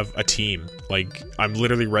do I have a team? Like, I'm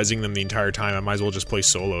literally rezzing them the entire time. I might as well just play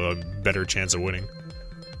solo, a better chance of winning.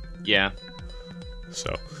 Yeah.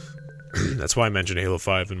 So, that's why I mentioned Halo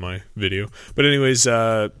 5 in my video. But anyways,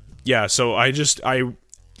 yeah, so I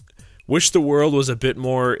wish the world was a bit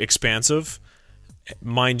more expansive.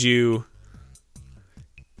 Mind you,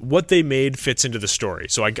 what they made fits into the story.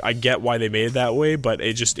 So I get why they made it that way, but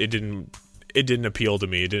it didn't appeal to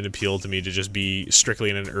me. It didn't appeal to me to just be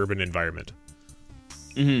strictly in an urban environment.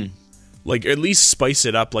 Mm-hmm. Like, at least spice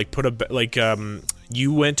it up. Like,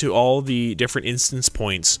 you went to all the different instance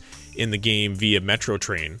points in the game via metro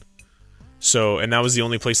train. So, and that was the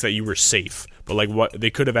only place that you were safe. But like, what they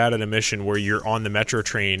could have added a mission where you're on the metro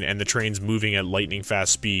train and the train's moving at lightning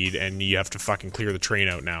fast speed, and you have to fucking clear the train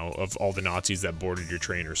out now of all the Nazis that boarded your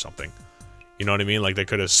train or something. You know what I mean? Like, they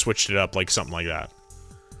could have switched it up, like something like that.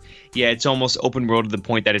 Yeah, it's almost open world to the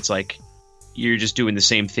point that it's like you're just doing the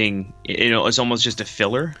same thing. You know, it's almost just a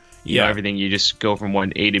filler. You know, everything, you just go from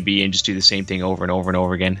one A to B and just do the same thing over and over and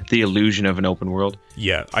over again. The illusion of an open world.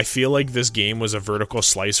 Yeah, I feel like this game was a vertical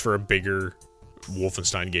slice for a bigger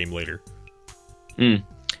Wolfenstein game later.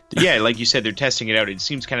 Yeah, like you said, they're testing it out. It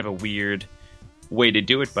seems kind of a weird way to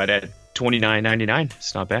do it, but at $29.99,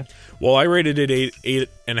 it's not bad. Well, I rated it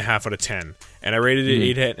 8.5 out of 10. And I rated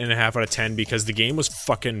it 8.5 out of 10 because the game was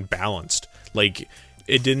fucking balanced. Like,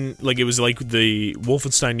 it didn't, like, it was like the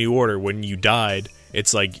Wolfenstein New Order. When you died,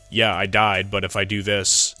 it's like, yeah, I died, but if I do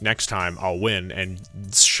this next time, I'll win. And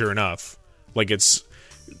sure enough, like,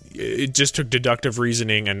 it just took deductive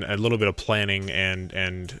reasoning and a little bit of planning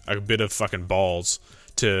and a bit of fucking balls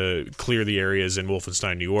to clear the areas in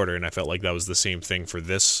Wolfenstein New Order. And I felt like that was the same thing for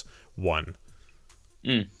this one.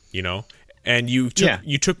 You know? And you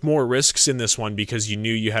took more risks in this one because you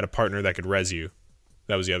knew you had a partner that could res you.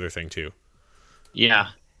 That was the other thing too. Yeah.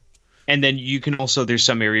 And then you can also, there's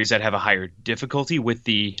some areas that have a higher difficulty with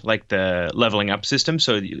the leveling up system.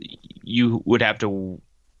 So you would have to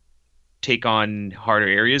take on harder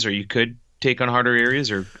areas, or you could take on harder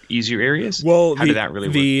areas or easier areas? Well, how did that really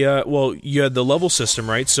work? Well, you had the level system,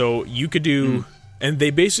 right? So you could do, and they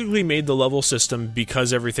basically made the level system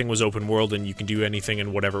because everything was open world and you can do anything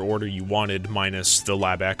in whatever order you wanted, minus the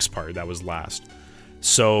Lab X part that was last.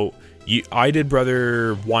 So I did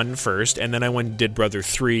Brother 1 first, and then I went and did Brother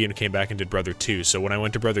 3 and came back and did Brother 2. So when I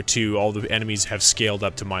went to Brother 2, all the enemies have scaled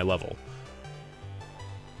up to my level.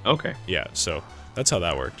 Okay. Yeah, so that's how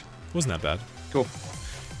that worked. Wasn't that bad. Cool.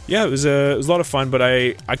 Yeah, it was a lot of fun, but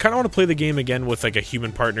I kind of want to play the game again with like a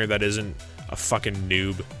human partner that isn't a fucking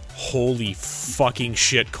noob. Holy fucking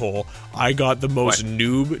shit, Cole. I got the most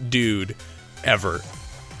noob dude ever.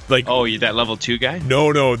 Like, oh, you that level 2 guy?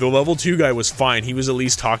 No, the level 2 guy was fine. He was at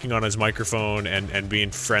least talking on his microphone and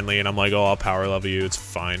being friendly, and I'm like, oh, I'll power level you, it's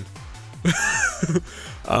fine.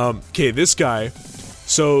 Okay, this guy,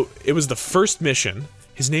 so it was the first mission.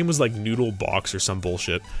 His name was like Noodle Box or some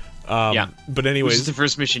bullshit. Yeah. But anyways, this is the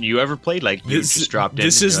first mission you ever played? Like, you just dropped in?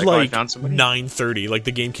 This is like, like, I found somebody? 9:30. Like,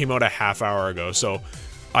 the game came out a half hour ago, so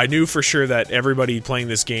I knew for sure that everybody playing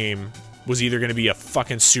this game was either going to be a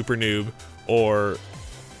fucking super noob or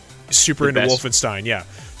super into Wolfenstein. Yeah.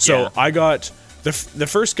 So I got the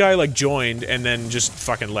first guy like joined and then just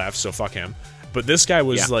fucking left, so fuck him. But this guy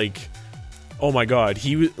was like, oh my god,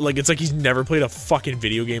 he was like, it's like he's never played a fucking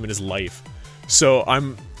video game in his life. So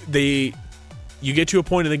you get to a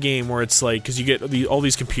point in the game where it's like, because you get all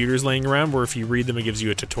these computers laying around where if you read them it gives you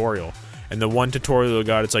a tutorial, and the one tutorial I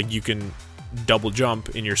got, it's like you can double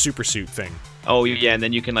jump in your super suit thing. Oh yeah, and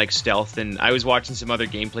then you can like stealth, and I was watching some other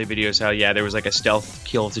gameplay videos how there was like a stealth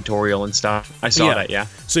kill tutorial and stuff. I saw that.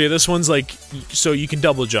 So yeah, this one's like, so you can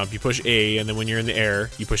double jump, you push A, and then when you're in the air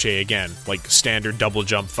you push A again, like standard double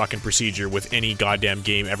jump fucking procedure with any goddamn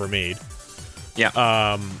game ever made.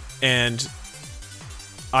 And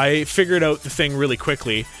I figured out the thing really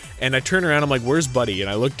quickly, and I turn around, I'm like, where's Buddy? And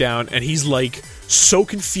I look down, and he's like so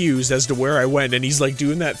confused as to where I went, and he's like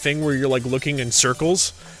doing that thing where you're like looking in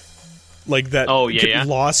circles, like that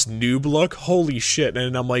lost noob look. Holy shit.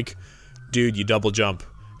 And I'm like, dude, you double jump.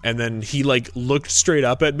 And then he like looked straight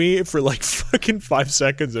up at me for like fucking 5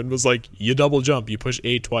 seconds and was like, you double jump, you push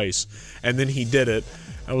A twice. And then he did it.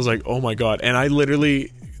 I was like, oh my god. And I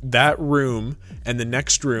literally, that room and the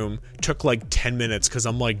next room took like 10 minutes because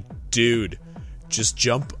I'm like, dude, just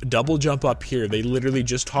double jump up here. They literally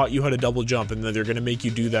just taught you how to double jump, and then they're going to make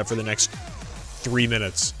you do that for the next 3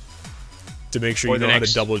 minutes to make sure you know how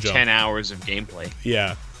to double jump. 10 hours of gameplay.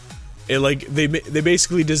 Yeah. It like they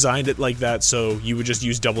basically designed it like that so you would just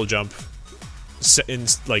use double jump in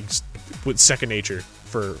like with second nature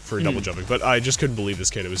for double jumping. But I just couldn't believe this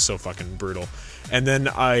kid. It was so fucking brutal. And then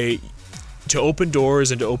to open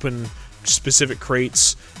doors and to open specific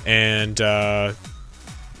crates and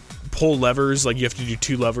pull levers, like you have to do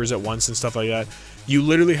 2 levers at once and stuff like that, you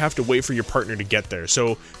literally have to wait for your partner to get there.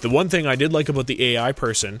 So the one thing I did like about the AI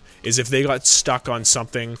person is if they got stuck on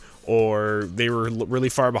something or they were really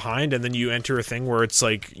far behind, and then you enter a thing where it's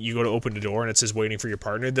like you go to open the door and it says waiting for your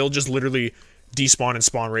partner, they'll just literally despawn and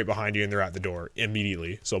spawn right behind you and they're at the door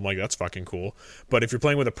immediately. So I'm like, that's fucking cool. But if you're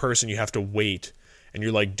playing with a person, you have to wait, and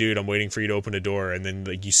you're like, dude, I'm waiting for you to open a door, and then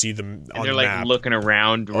like you see them on the map. They're like looking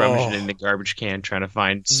around, rummaging in the garbage can, trying to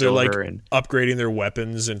find silver. They're like upgrading their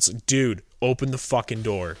weapons, and it's like, dude, open the fucking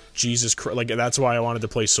door. Jesus Christ. Like, that's why I wanted to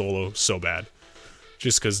play solo so bad.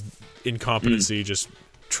 Just because incompetency just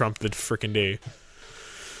trumped the frickin' day.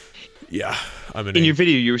 Yeah, I'm in your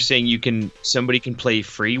video, you were saying somebody can play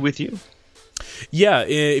free with you? Yeah,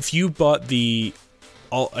 if you bought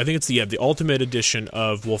I think it's the Ultimate Edition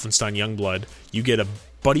of Wolfenstein Youngblood, you get a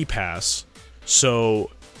buddy pass, so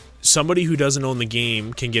somebody who doesn't own the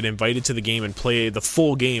game can get invited to the game and play the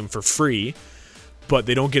full game for free, but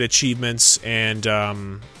they don't get achievements, and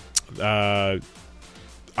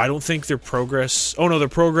I don't think their progress... Oh no, their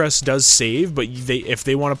progress does save, but if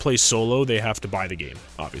they want to play solo, they have to buy the game,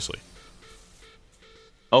 obviously.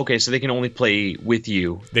 Okay, so they can only play with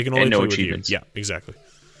you. They can only play with achievements. You. Yeah, exactly.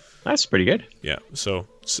 That's pretty good. Yeah, so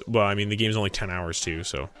well, I mean, the game's only 10 hours too,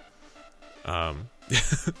 so...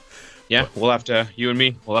 yeah, we'll have to, you and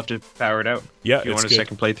me, we'll have to power it out. Yeah, if you want a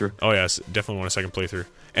second playthrough. Oh yes, definitely want a second playthrough.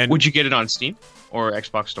 And would you get it on Steam or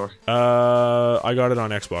Xbox Store? I got it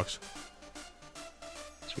on Xbox.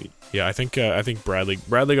 Sweet. Yeah, I think Bradley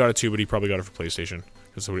got it too, but he probably got it for PlayStation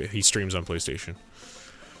because he streams on PlayStation.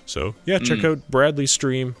 So yeah, check out Bradley's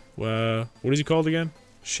stream. What is he called again?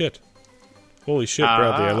 Shit. Holy shit,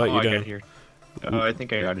 Bradley! I let you down. I got it here. I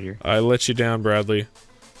think I got it here. I let you down, Bradley.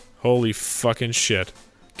 Holy fucking shit.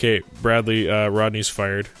 Okay, Bradley, Rodney's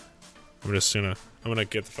fired. I'm gonna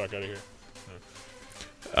get the fuck out of here.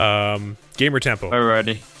 Gamer Tempo. Bye,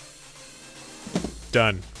 Rodney.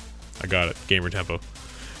 Done. I got it. Gamer Tempo.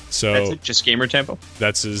 So That's it? Just Gamer Tempo?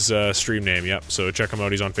 That's his stream name, yep. So check him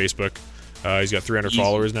out. He's on Facebook. He's got 300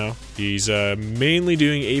 followers now. He's mainly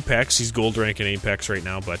doing Apex. He's gold rank in Apex right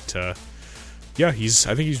now, but yeah, I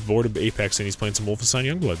think he's bored of Apex and he's playing some Wolfenstein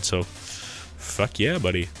Youngblood. So fuck yeah,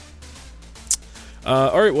 buddy.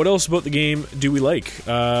 Alright, what else about the game do we like?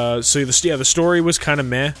 So the story was kind of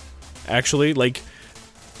meh, actually. Like,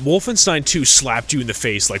 Wolfenstein 2 slapped you in the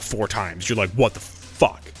face like 4 times. You're like, what the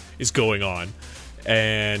fuck is going on?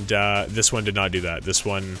 And this one did not do that. This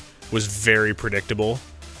one was very predictable.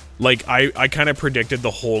 Like, I kind of predicted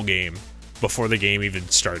the whole game before the game even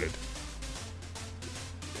started.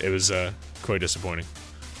 It was quite disappointing.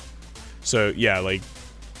 So, yeah, like...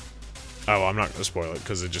 Oh, I'm not going to spoil it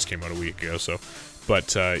because it just came out a week ago, so...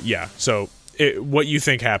 But, yeah, so what you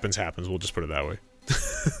think happens, we'll just put it that way.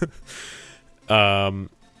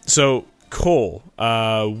 So, Cole,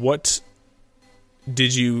 what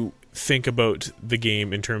did you think about the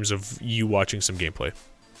game in terms of you watching some gameplay?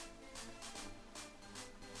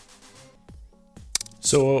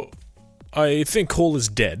 So, I think Cole is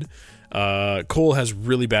dead. Cole has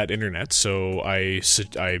really bad internet, so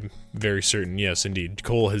I'm very certain, yes, indeed,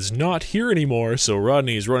 Cole is not here anymore, so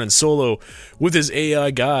Rodney is running solo with his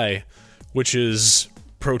AI guy, which is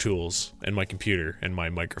Pro Tools, and my computer, and my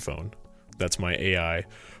microphone. That's my AI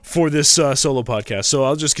for this solo podcast, so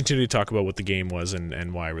I'll just continue to talk about what the game was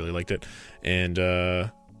and why I really liked it, and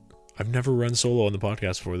I've never run solo on the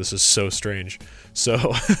podcast before. This is so strange.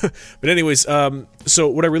 So, but anyways, so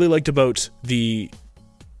what I really liked about the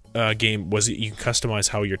game was that you can customize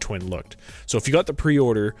how your twin looked. So if you got the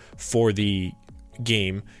pre-order for the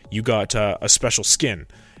game, you got a special skin,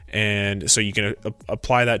 and so you can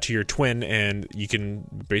apply that to your twin, and you can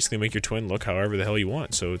basically make your twin look however the hell you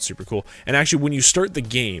want. So it's super cool. And actually, when you start the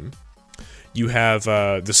game, you have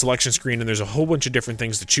the selection screen, and there's a whole bunch of different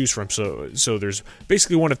things to choose from. So there's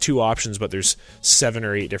basically one of 2 options, but there's 7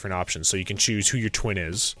 or 8 different options. So you can choose who your twin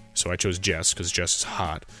is. So I chose Jess because Jess is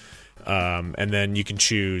hot. And then you can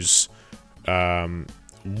choose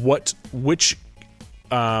which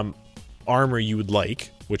armor you would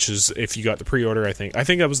like, which is if you got the pre-order. I think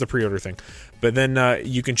that was the pre-order thing. But then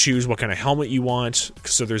you can choose what kind of helmet you want.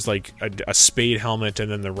 So there's like a spade helmet,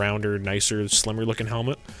 and then the rounder, nicer, slimmer looking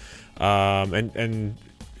helmet. And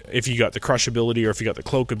if you got the crush ability, or if you got the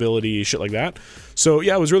cloak ability, shit like that. So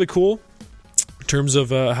yeah, it was really cool in terms of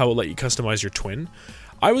how it let you customize your twin.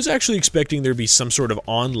 I was actually expecting there to be some sort of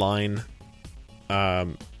online,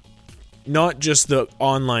 not just the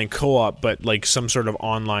online co-op, but like some sort of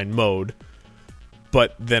online mode.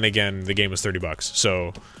 But then again, the game was $30,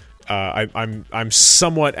 so I'm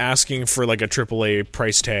somewhat asking for like a AAA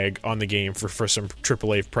price tag on the game for some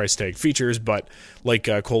AAA price tag features. But like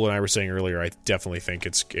Cole and I were saying earlier, I definitely think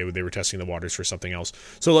they were testing the waters for something else.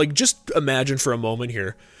 So like, just imagine for a moment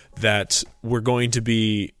here that we're going to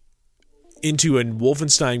be into a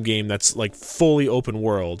Wolfenstein game that's like fully open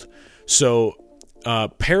world. So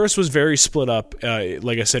Paris was very split up,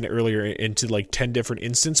 like I said earlier, into like 10 different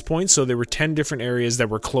instance points. So there were 10 different areas that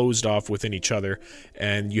were closed off within each other,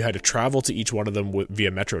 and you had to travel to each one of them via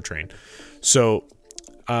metro train. So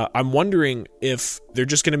I'm wondering if they're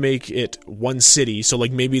just going to make it one city. So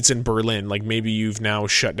like maybe it's in Berlin, like maybe you've now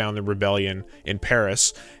shut down the rebellion in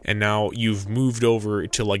Paris, and now you've moved over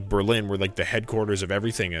to like Berlin, where like the headquarters of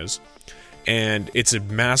everything is. And it's a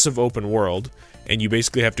massive open world, and you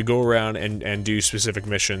basically have to go around and do specific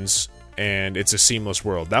missions, and it's a seamless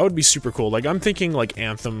world. That would be super cool. Like, I'm thinking like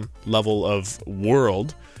Anthem level of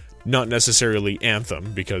world, not necessarily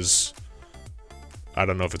Anthem, because I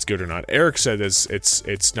don't know if it's good or not. Eric said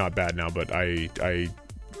it's not bad now, but I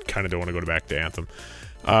kind of don't want to go back to Anthem.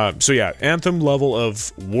 So yeah, Anthem level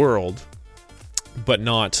of world, but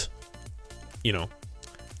not,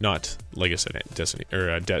 not, like I said, Destiny,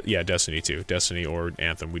 or Destiny 2. Destiny or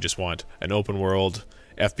Anthem. We just want an open world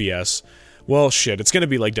FPS. Well, shit, it's going to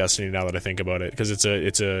be like Destiny now that I think about it, because it's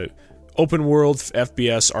a open world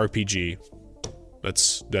FPS RPG.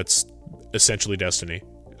 That's essentially Destiny.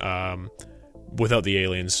 Without the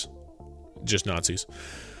aliens, just Nazis.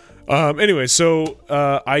 Anyway, so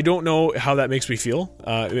I don't know how that makes me feel.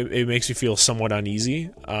 It makes me feel somewhat uneasy.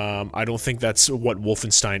 I don't think that's what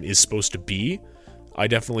Wolfenstein is supposed to be. I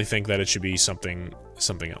definitely think that it should be something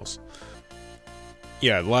else.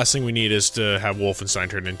 Yeah, the last thing we need is to have Wolfenstein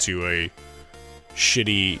turn into a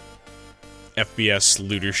shitty FPS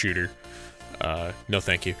looter shooter. No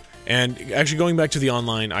thank you. And actually, going back to the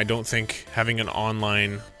online, I don't think having an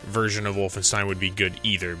online version of Wolfenstein would be good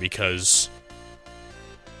either, because,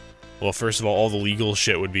 well, first of all the legal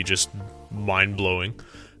shit would be just mind-blowing.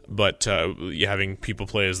 but having people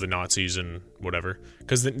play as the Nazis and whatever,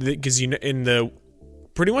 because in the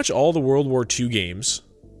pretty much all the World War II games,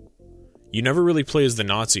 you never really play as the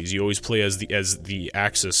Nazis. You always play as the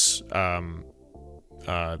Axis,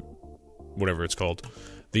 whatever it's called,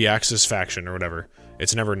 the Axis faction or whatever.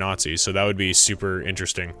 It's never Nazis, so that would be super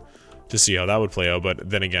interesting to see how that would play out. But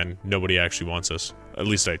then again, nobody actually wants us. At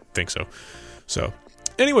least I think so. So,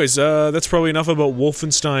 anyways, that's probably enough about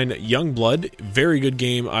Wolfenstein Youngblood. Very good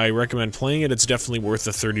game. I recommend playing it. It's definitely worth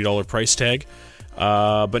the $30 price tag.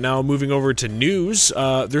 But now moving over to news,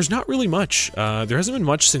 there's not really much. There hasn't been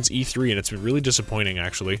much since E3, and it's been really disappointing,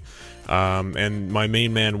 actually. And my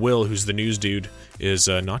main man, Will, who's the news dude, is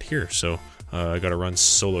not here, so I gotta run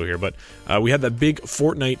solo here. But we had that big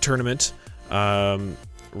Fortnite tournament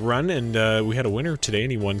run, and we had a winner today,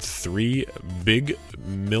 and he won $3 big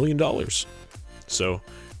million. So,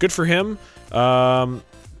 good for him.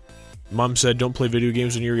 Mom said don't play video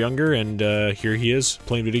games when you're younger, and here he is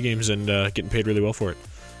playing video games and getting paid really well for it.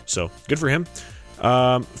 So, good for him.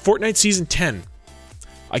 Fortnite Season 10.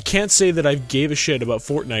 I can't say that I gave a shit about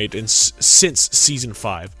Fortnite since Season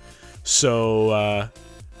 5. So,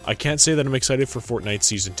 I can't say that I'm excited for Fortnite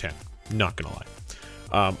Season 10. Not gonna lie.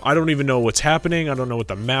 I don't even know what's happening. I don't know what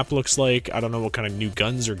the map looks like. I don't know what kind of new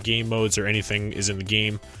guns or game modes or anything is in the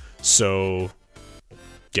game. So,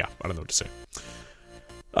 yeah, I don't know what to say.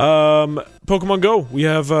 Pokemon Go. We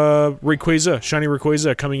have Rayquaza, Shiny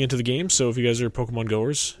Rayquaza coming into the game. So if you guys are Pokemon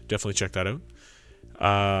Goers, definitely check that out.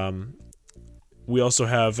 We also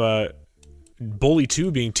have Bully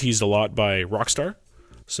 2 being teased a lot by Rockstar.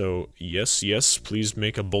 So yes, please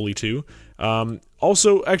make a Bully 2.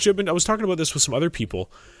 Also, actually, I was talking about this with some other people.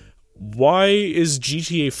 Why is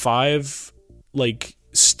GTA 5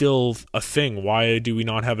 still a thing? Why do we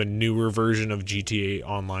not have a newer version of GTA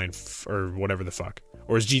Online or whatever the fuck?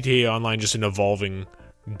 Or is GTA Online just an evolving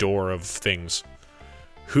door of things?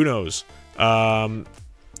 Who knows? Oh,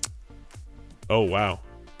 wow.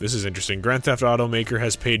 This is interesting. Grand Theft Auto maker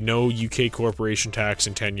has paid no UK corporation tax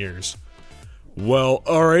in 10 years. Well,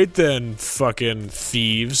 alright then, fucking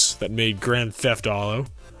thieves that made Grand Theft Auto.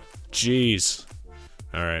 Jeez.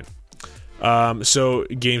 Alright. So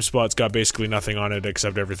GameSpot's got basically nothing on it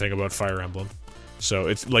except everything about Fire Emblem. So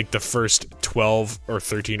it's like the first 12 or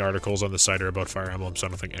 13 articles on the site are about Fire Emblem, so I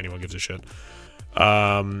don't think anyone gives a shit.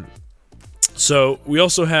 So we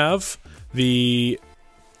also have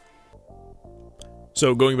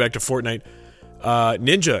So going back to Fortnite,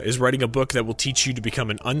 Ninja is writing a book that will teach you to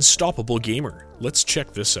become an unstoppable gamer. Let's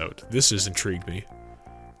check this out. This has intrigued me.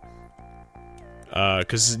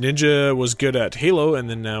 Because Ninja was good at Halo, and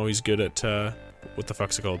then now he's good at, what the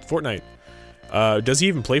fuck's it called? Fortnite. Does he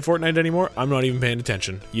even play Fortnite anymore? I'm not even paying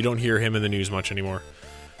attention. You don't hear him in the news much anymore.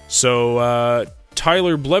 So,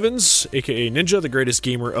 Tyler Blevins, aka Ninja, the greatest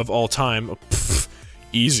gamer of all time.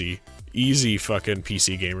 Easy fucking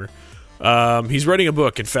PC gamer. He's writing a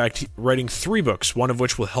book, in fact, writing 3 books, one of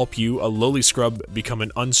which will help you, a lowly scrub, become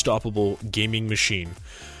an unstoppable gaming machine.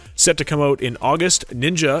 Set to come out in August,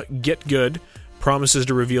 Ninja Get Good promises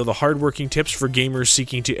to reveal the hardworking tips for gamers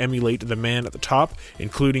seeking to emulate the man at the top,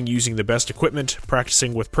 including using the best equipment,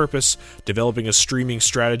 practicing with purpose, developing a streaming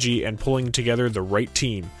strategy, and pulling together the right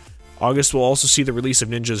team. August will also see the release of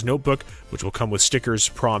Ninja's notebook, which will come with stickers,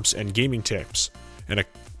 prompts, and gaming tips, and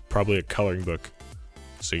probably a coloring book,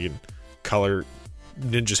 so you can color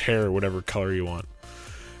Ninja's hair or whatever color you want.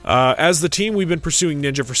 As the team, we've been pursuing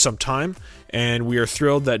Ninja for some time, and we are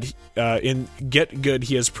thrilled that in Get Good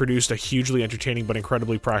he has produced a hugely entertaining but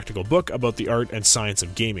incredibly practical book about the art and science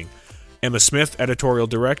of gaming. Emma Smith, editorial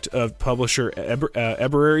director of publisher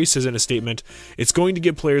Eberary, says in a statement, "It's going to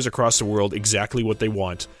give players across the world exactly what they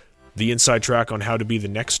want, the inside track on how to be the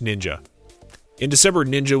next Ninja." In December,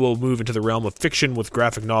 Ninja will move into the realm of fiction with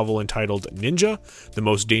graphic novel entitled Ninja, The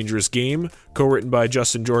Most Dangerous Game, co-written by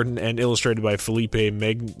Justin Jordan and illustrated by Felipe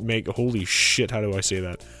holy shit, how do I say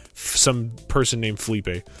that? Some person named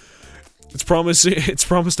Felipe. It's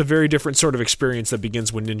promised a very different sort of experience that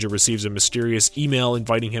begins when Ninja receives a mysterious email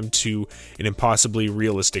inviting him to an impossibly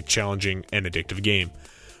realistic, challenging, and addictive game.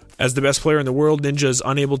 As the best player in the world, Ninja is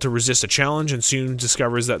unable to resist a challenge and soon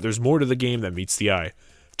discovers that there's more to the game than meets the eye.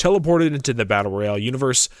 Teleported into the Battle Royale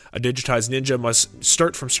universe, a digitized ninja must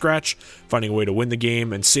start from scratch, finding a way to win the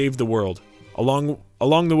game and save the world. Along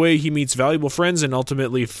the way, he meets valuable friends and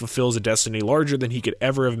ultimately fulfills a destiny larger than he could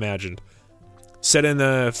ever have imagined. Set in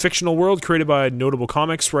the fictional world created by notable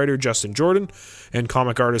comics writer Justin Jordan and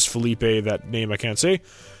comic artist Felipe, that name I can't say,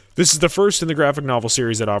 this is the first in the graphic novel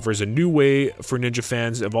series that offers a new way for Ninja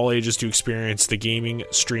fans of all ages to experience the gaming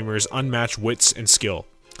streamer's unmatched wits and skill.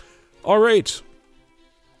 Alright.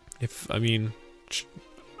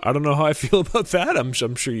 I don't know how I feel about that. I'm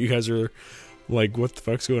sure you guys are like, what the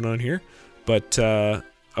fuck's going on here? But,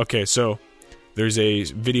 okay, so there's a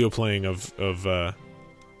video playing of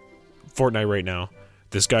Fortnite right now.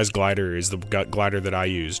 This guy's glider is the glider that I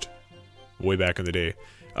used way back in the day.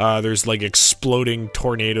 There's like exploding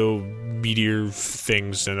tornado meteor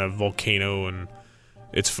things and a volcano, and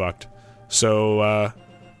it's fucked. So,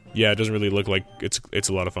 yeah, it doesn't really look like it's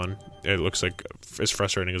a lot of fun. It looks like as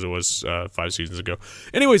frustrating as it was 5 seasons ago.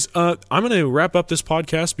 Anyways, I'm going to wrap up this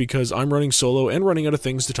podcast because I'm running solo and running out of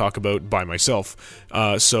things to talk about by myself.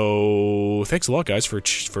 So thanks a lot, guys, for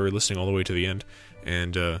listening all the way to the end.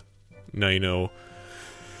 And now you know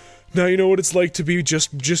what it's like to be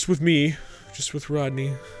just with me, just with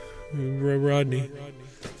Rodney.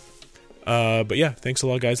 But yeah, thanks a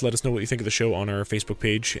lot, guys. Let us know what you think of the show on our Facebook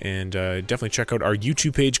page, and definitely check out our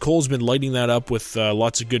YouTube page. Cole's been lighting that up with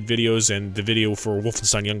lots of good videos, and the video for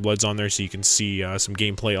Wolfenstein Youngblood's on there, so you can see some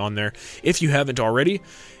gameplay on there if you haven't already.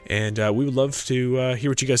 And we would love to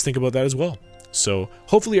hear what you guys think about that as well. So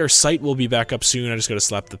hopefully our site will be back up soon. I just got to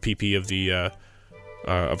slap the PP of the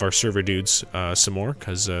of our server dudes some more,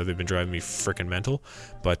 because they've been driving me freaking mental.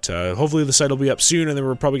 But hopefully the site will be up soon, and then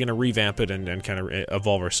we're probably going to revamp it and kind of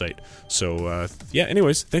evolve our site. So yeah,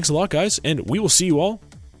 anyways, thanks a lot, guys, and we will see you all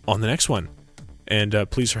on the next one. And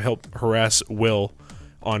please help harass Will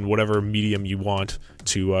on whatever medium you want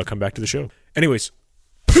to come back to the show. Anyways,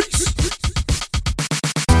 peace!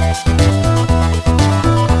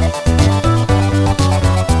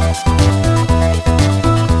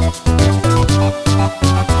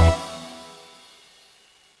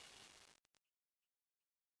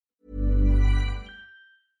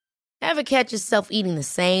 Ever catch yourself eating the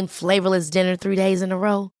same flavorless dinner 3 days in a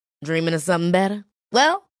row? Dreaming of something better?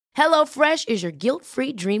 Well, HelloFresh is your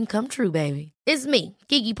guilt-free dream come true, baby. It's me,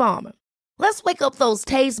 Keke Palmer. Let's wake up those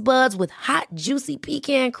taste buds with hot, juicy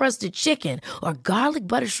pecan-crusted chicken or garlic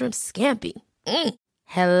butter shrimp scampi.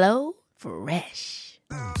 Hello Fresh.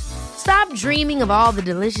 Stop dreaming of all the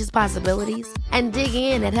delicious possibilities and dig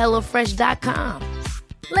in at HelloFresh.com.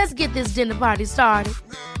 Let's get this dinner party started.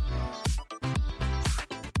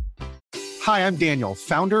 Hi, I'm Daniel,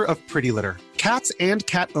 founder of Pretty Litter. Cats and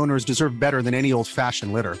cat owners deserve better than any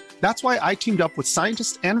old-fashioned litter. That's why I teamed up with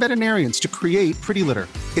scientists and veterinarians to create Pretty Litter.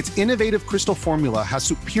 Its innovative crystal formula has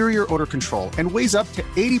superior odor control and weighs up to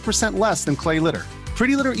 80% less than clay litter.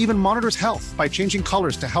 Pretty Litter even monitors health by changing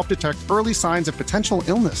colors to help detect early signs of potential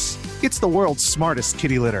illness. It's the world's smartest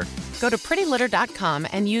kitty litter. Go to prettylitter.com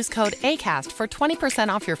and use code ACAST for 20%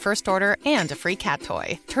 off your first order and a free cat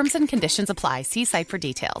toy. Terms and conditions apply. See site for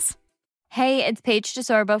details. Hey, it's Paige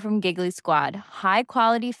DeSorbo from Giggly Squad. High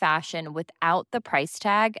quality fashion without the price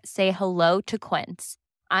tag. Say hello to Quince.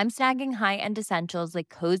 I'm snagging high-end essentials like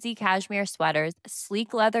cozy cashmere sweaters,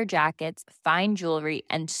 sleek leather jackets, fine jewelry,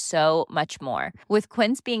 and so much more. With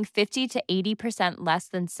Quince being 50 to 80% less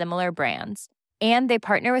than similar brands. And they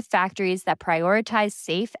partner with factories that prioritize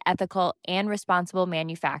safe, ethical, and responsible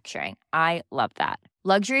manufacturing. I love that.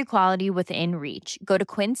 Luxury quality within reach. Go to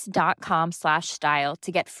quince.com/style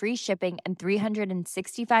to get free shipping and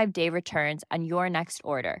 365-day returns on your next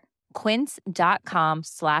order.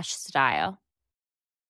 Quince.com/style.